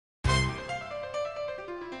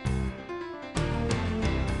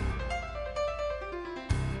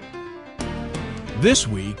This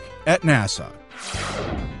week at NASA.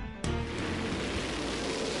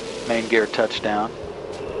 Main gear touchdown.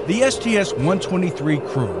 The STS-123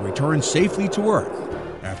 crew returned safely to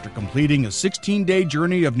Earth after completing a 16-day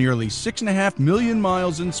journey of nearly 6.5 million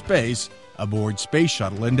miles in space aboard Space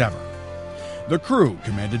Shuttle Endeavour. The crew,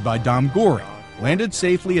 commanded by Dom Gorie, landed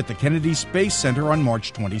safely at the Kennedy Space Center on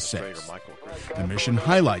March 26. The mission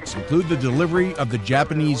highlights include the delivery of the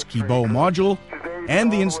Japanese Kibo module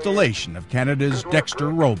and the installation of Canada's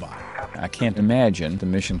DEXTRE robot. I can't imagine the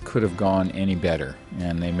mission could have gone any better,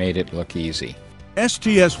 and they made it look easy.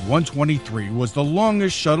 STS-123 was the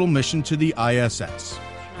longest shuttle mission to the ISS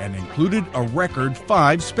and included a record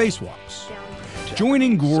 5 spacewalks.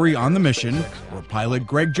 Joining Gorie on the mission were pilot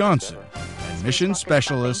Greg Johnson and mission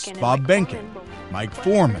specialists Bob Behnken, Mike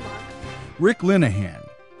Foreman, Rick Linnehan,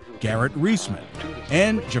 Garrett Reisman,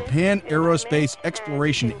 and Japan Aerospace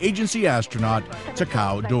Exploration Agency astronaut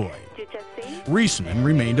Takao Doi. Reisman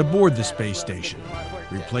remained aboard the space station,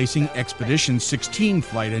 replacing Expedition 16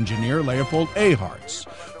 Flight Engineer Léopold Eyharts,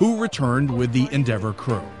 who returned with the Endeavour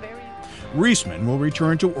crew. Reisman will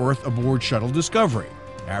return to Earth aboard Shuttle Discovery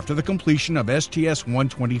after the completion of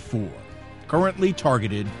STS-124, currently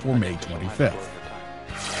targeted for May 25th.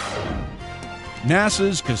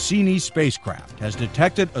 NASA's Cassini spacecraft has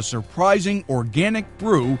detected a surprising organic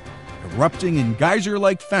brew erupting in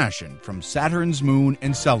geyser-like fashion from Saturn's moon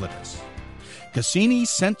Enceladus. Cassini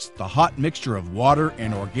sensed the hot mixture of water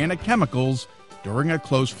and organic chemicals during a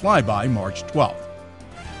close flyby March 12th.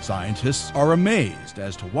 Scientists are amazed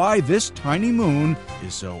as to why this tiny moon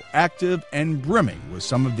is so active and brimming with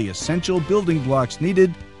some of the essential building blocks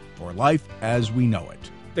needed for life as we know it.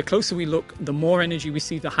 The closer we look, the more energy we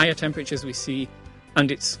see, the higher temperatures we see, and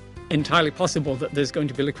it's entirely possible that there's going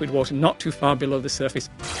to be liquid water not too far below the surface.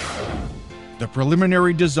 The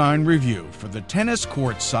preliminary design review for the tennis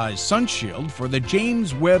court-sized sunshield for the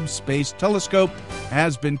James Webb Space Telescope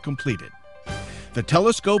has been completed. The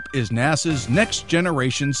telescope is NASA's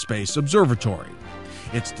next-generation space observatory.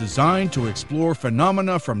 It's designed to explore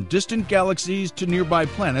phenomena from distant galaxies to nearby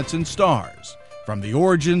planets and stars, from the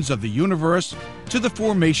origins of the universe to the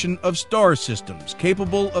formation of star systems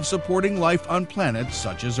capable of supporting life on planets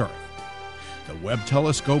such as Earth. The Webb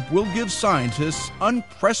telescope will give scientists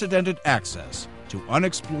unprecedented access to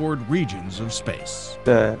unexplored regions of space.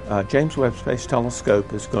 The James Webb Space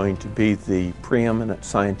Telescope is going to be the preeminent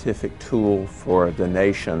scientific tool for the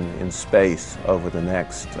nation in space over the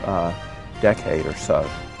next decade or so.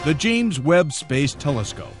 The James Webb Space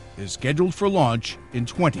Telescope is scheduled for launch in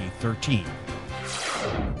 2013.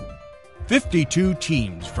 52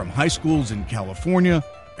 teams from high schools in California,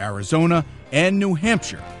 Arizona, and New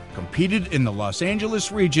Hampshire competed in the Los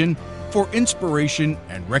Angeles region for inspiration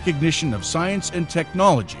and recognition of science and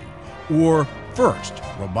technology, or FIRST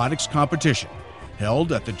robotics competition,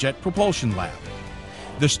 held at the Jet Propulsion Lab.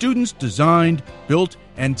 The students designed, built,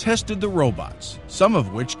 and tested the robots, some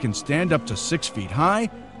of which can stand up to 6 feet high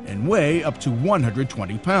and weigh up to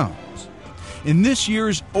 120 pounds. In this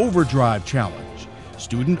year's Overdrive Challenge,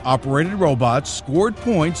 student-operated robots scored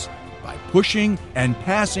points by pushing and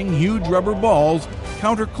passing huge rubber balls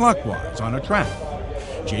counterclockwise on a track.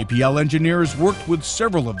 JPL engineers worked with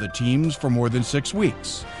several of the teams for more than 6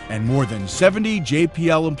 weeks, and more than 70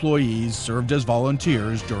 JPL employees served as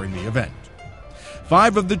volunteers during the event.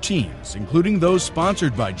 5 of the teams, including those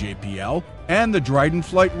sponsored by JPL and the Dryden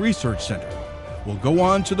Flight Research Center, will go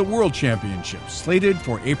on to the World Championships slated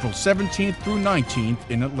for April 17th through 19th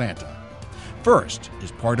in Atlanta. FIRST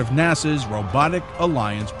is part of NASA's Robotic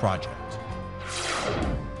Alliance project.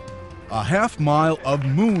 A half-mile of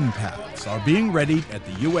moon paths are being readied at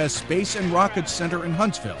the U.S. Space and Rocket Center in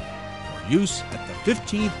Huntsville for use at the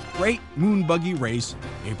 15th Great Moon Buggy Race,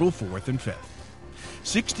 April 4th and 5th.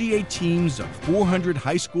 68 teams of 400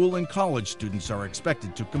 high school and college students are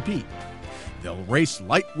expected to compete. They'll race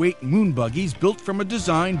lightweight moon buggies built from a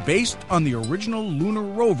design based on the original lunar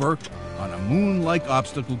rover on a moon-like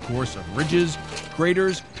obstacle course of ridges,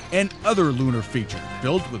 craters, and other lunar features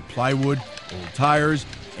built with plywood, old tires,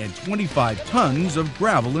 and 25 tons of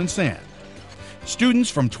gravel and sand.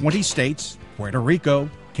 Students from 20 states, Puerto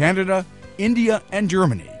Rico, Canada, India, and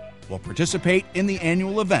Germany will participate in the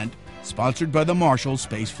annual event sponsored by the Marshall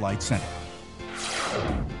Space Flight Center.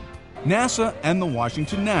 NASA and the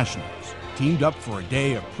Washington Nationals teamed up for a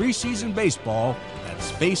day of preseason baseball at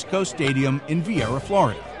Space Coast Stadium in Viera,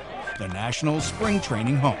 Florida, the Nationals' spring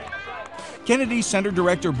training home. Kennedy Center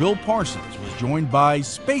Director Bill Parsons was joined by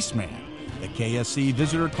Spaceman, the KSC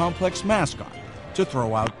Visitor Complex mascot, to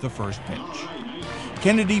throw out the first pitch.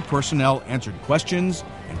 Kennedy personnel answered questions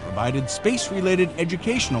and provided space-related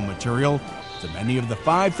educational material to many of the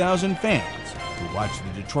 5,000 fans who watched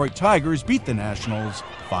the Detroit Tigers beat the Nationals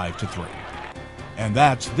 5-3. And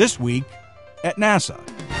that's This Week at NASA.